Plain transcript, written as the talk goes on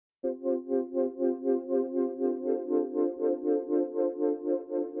So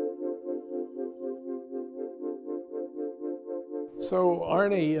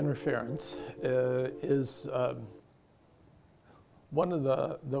RNA interference is one of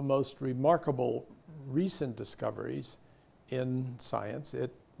the most remarkable recent discoveries in science.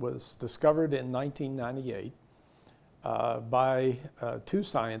 It was discovered in 1998 by two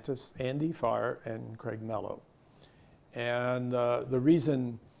scientists, Andy Farr and Craig Mello. And the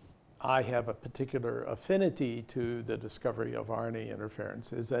reason I have a particular affinity to the discovery of RNA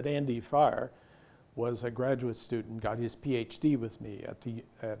interference is that Andy Farr was a graduate student, got his PhD with me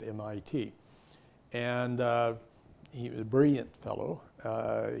at MIT. And he was a brilliant fellow.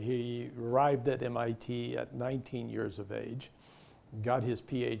 He arrived at MIT at 19 years of age, got his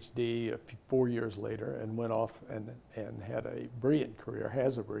PhD 4 years later, and went off and had a brilliant career,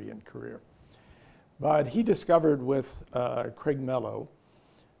 has a brilliant career. But he discovered with Craig Mello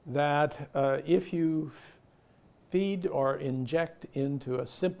that if you feed or inject into a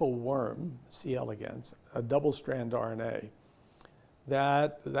simple worm, C. elegans, a double-strand RNA,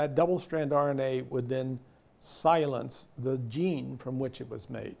 that double-strand RNA would then silence the gene from which it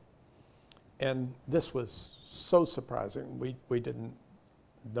was made. And this was so surprising. We didn't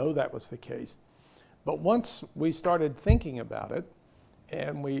know that was the case. But once we started thinking about it,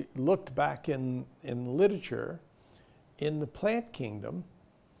 and we looked back in literature, in the plant kingdom,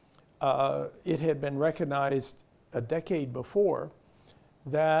 it had been recognized a decade before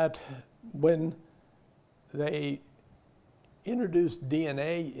that when they introduced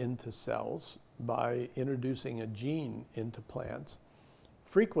DNA into cells by introducing a gene into plants,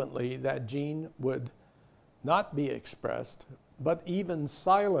 frequently that gene would not be expressed, but even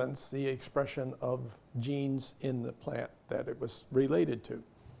silence the expression of genes in the plant that it was related to.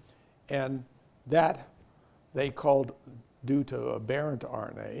 And that they called due to aberrant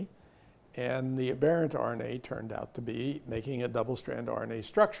RNA. And the aberrant RNA turned out to be making a double-strand RNA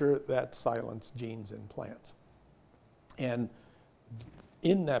structure that silenced genes in plants. And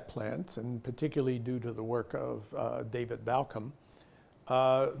in that plants, and particularly due to the work of David Balcom,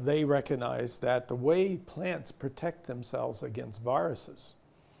 they recognized that the way plants protect themselves against viruses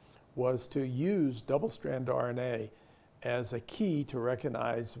was to use double-strand RNA as a key to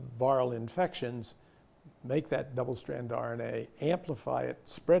recognize viral infections, make that double-strand RNA, amplify it,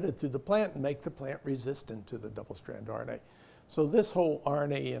 spread it through the plant, and make the plant resistant to the double-strand RNA. So this whole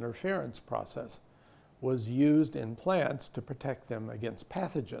RNA interference process was used in plants to protect them against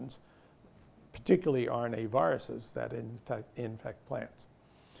pathogens, particularly RNA viruses that infect plants.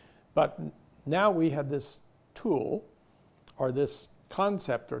 But now we had this tool, or this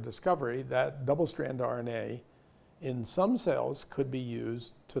concept or discovery, that double-strand RNA in some cells could be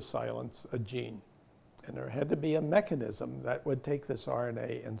used to silence a gene. And there had to be a mechanism that would take this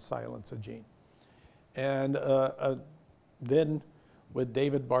RNA and silence a gene. And then with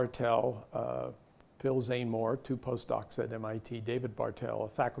David Bartel, Phil Zanemore, two postdocs at MIT, David Bartel, a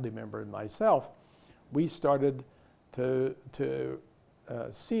faculty member, and myself, we started to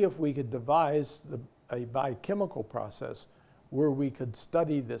see if we could devise a biochemical process where we could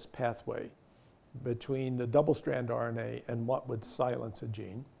study this pathway between the double-strand RNA and what would silence a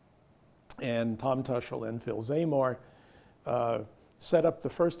gene. And Tom Tuschl and Phil Zanemore set up the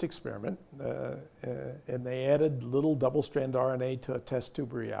first experiment, and they added little double-strand RNA to a test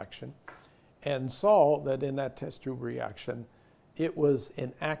tube reaction and saw that in that test tube reaction, it was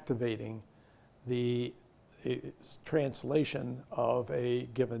inactivating the translation of a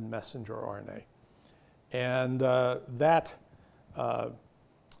given messenger RNA. And that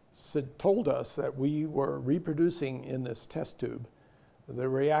told us that we were reproducing in this test tube the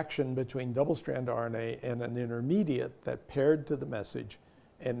reaction between double-strand RNA and an intermediate that paired to the message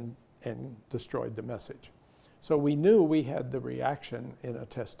and destroyed the message. So we knew we had the reaction in a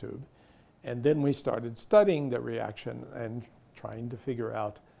test tube, and then we started studying the reaction and trying to figure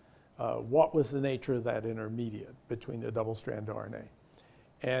out what was the nature of that intermediate between the double-strand RNA.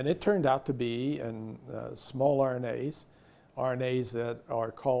 And it turned out to be in small RNAs, RNAs that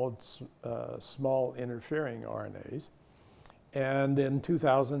are called small interfering RNAs. And in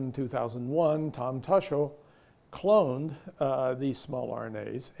 2000, 2001, Tom Tuschl cloned these small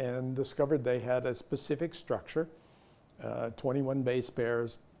RNAs and discovered they had a specific structure, 21 base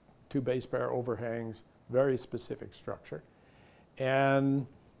pairs, 2 base pair overhangs, very specific structure, and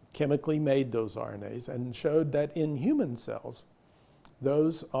chemically made those RNAs and showed that in human cells,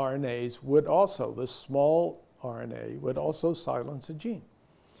 those RNAs would also, this small RNA would also silence a gene.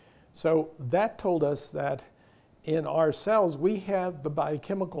 So that told us that in our cells, we have the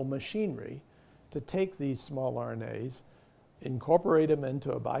biochemical machinery to take these small RNAs, incorporate them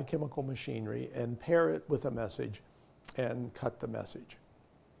into a biochemical machinery, and pair it with a message and cut the message.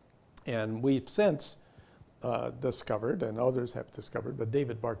 And we've since discovered, and others have discovered, but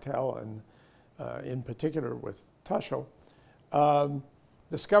David Bartel, and in particular with Tuschl,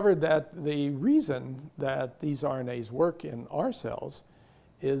 discovered that the reason that these RNAs work in our cells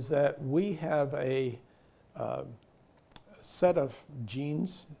is that we have a set of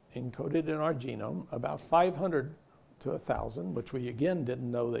genes encoded in our genome, about 500 to 1,000, which we again didn't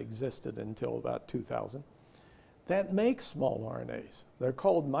know they existed until about 2000, that make small RNAs. They're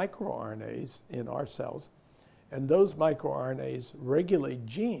called microRNAs in our cells, and those microRNAs regulate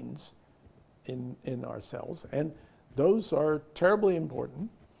genes in our cells, and those are terribly important.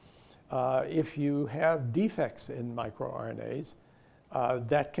 If you have defects in microRNAs,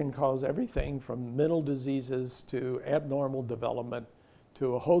 that can cause everything from mental diseases to abnormal development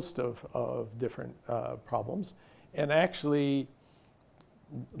to a host of different problems. And actually,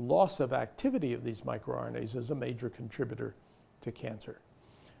 loss of activity of these microRNAs is a major contributor to cancer.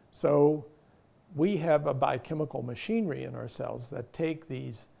 So we have a biochemical machinery in our cells that take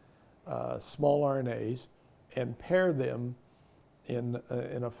these small RNAs and pair them in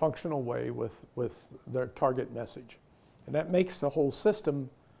a functional way with their target message. And that makes the whole system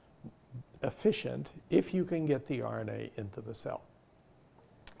efficient if you can get the RNA into the cell.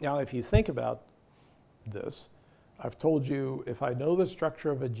 Now, if you think about this, I've told you if I know the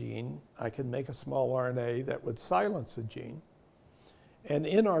structure of a gene, I can make a small RNA that would silence a gene. And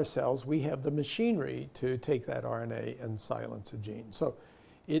in our cells, we have the machinery to take that RNA and silence a gene. So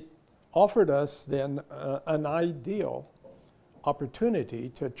it offered us then an ideal opportunity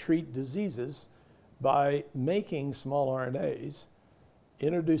to treat diseases by making small RNAs,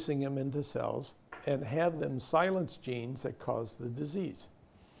 introducing them into cells, and have them silence genes that cause the disease.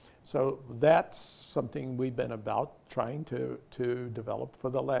 So that's something we've been about trying to develop for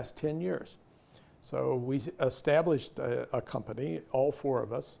the last 10 years. So we established a company, all four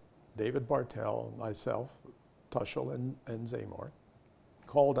of us, David Bartel, myself, Tuschl, and Zamor,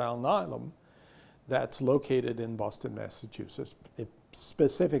 called Alnylam, that's located in Boston, Massachusetts,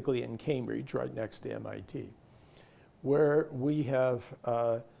 specifically in Cambridge, right next to MIT, where we have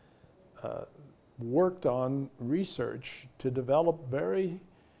worked on research to develop very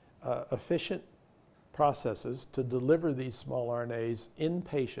efficient processes to deliver these small RNAs in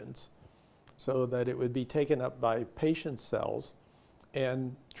patients so that it would be taken up by patient cells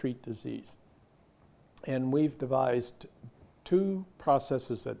and treat disease. And we've devised two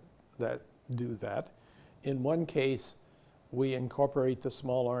processes that do that. In one case, we incorporate the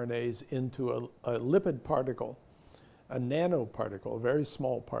small RNAs into a lipid particle, a nanoparticle, a very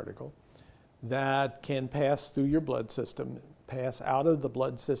small particle, that can pass through your blood system, pass out of the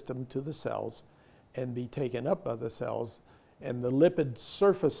blood system to the cells, and be taken up by the cells. And the lipid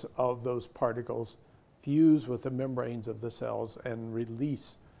surface of those particles fuse with the membranes of the cells and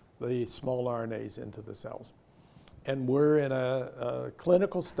release the small RNAs into the cells. And we're in a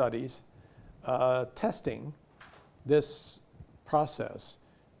clinical studies testing this process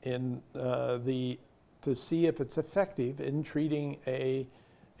in to see if it's effective in treating a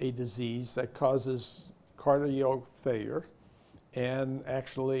disease that causes cardiac failure and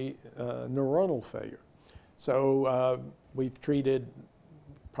actually neuronal failure. So we've treated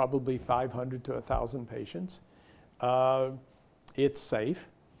probably 500 to 1,000 patients. It's safe.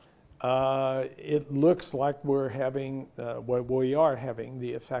 It looks like we are having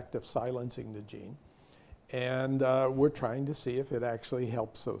the effect of silencing the gene. And we're trying to see if it actually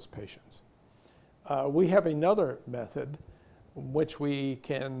helps those patients. We have another method which we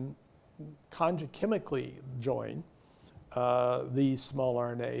can chemically join these small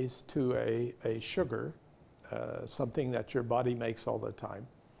RNAs to a sugar, something that your body makes all the time.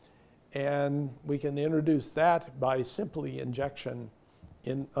 And we can introduce that by simply injection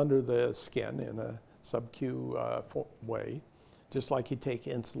under the skin in a sub-Q way, just like you take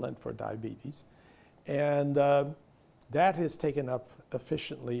insulin for diabetes. And that is taken up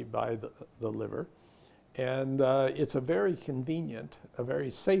efficiently by the liver. And it's a very convenient, a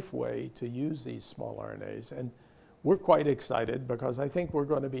very safe way to use these small RNAs. And we're quite excited because I think we're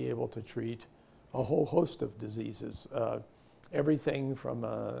going to be able to treat a whole host of diseases. Everything from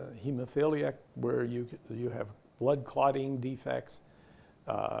hemophilia, where you have blood clotting defects,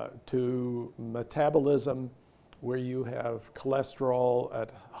 to metabolism, where you have cholesterol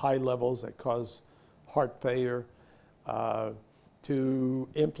at high levels that cause heart failure, to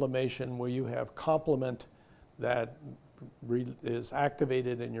inflammation, where you have complement that is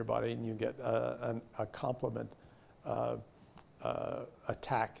activated in your body and you get a complement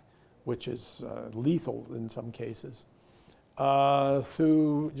attack, which is lethal in some cases.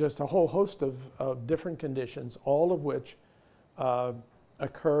 through just a whole host of different conditions, all of which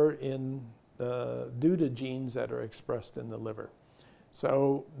occur due to genes that are expressed in the liver.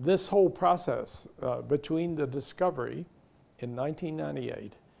 So this whole process between the discovery in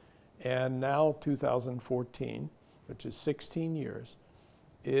 1998 and now 2014, which is 16 years,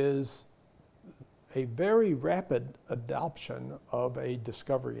 is a very rapid adoption of a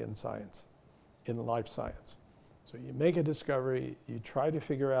discovery in science, in life science. So you make a discovery, you try to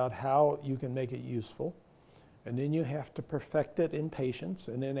figure out how you can make it useful, and then you have to perfect it in patients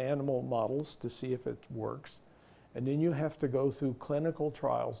and in animal models to see if it works. And then you have to go through clinical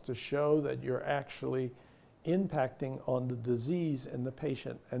trials to show that you're actually impacting on the disease in the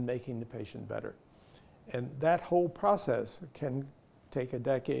patient and making the patient better. And that whole process can take a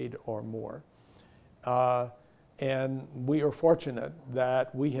decade or more. And we are fortunate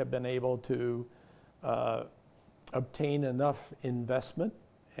that we have been able to obtain enough investment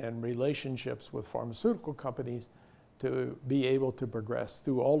and relationships with pharmaceutical companies to be able to progress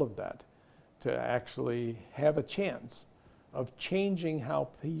through all of that, to actually have a chance of changing how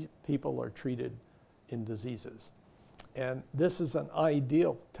people are treated in diseases. And this is an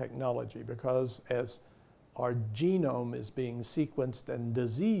ideal technology because as our genome is being sequenced and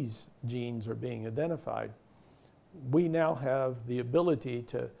disease genes are being identified, we now have the ability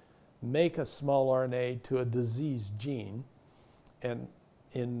to make a small RNA to a disease gene, and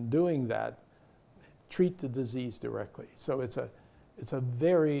in doing that, treat the disease directly. So it's a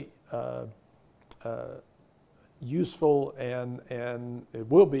very useful and it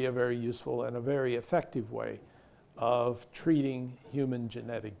will be a very useful and a very effective way of treating human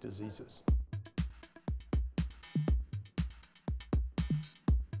genetic diseases.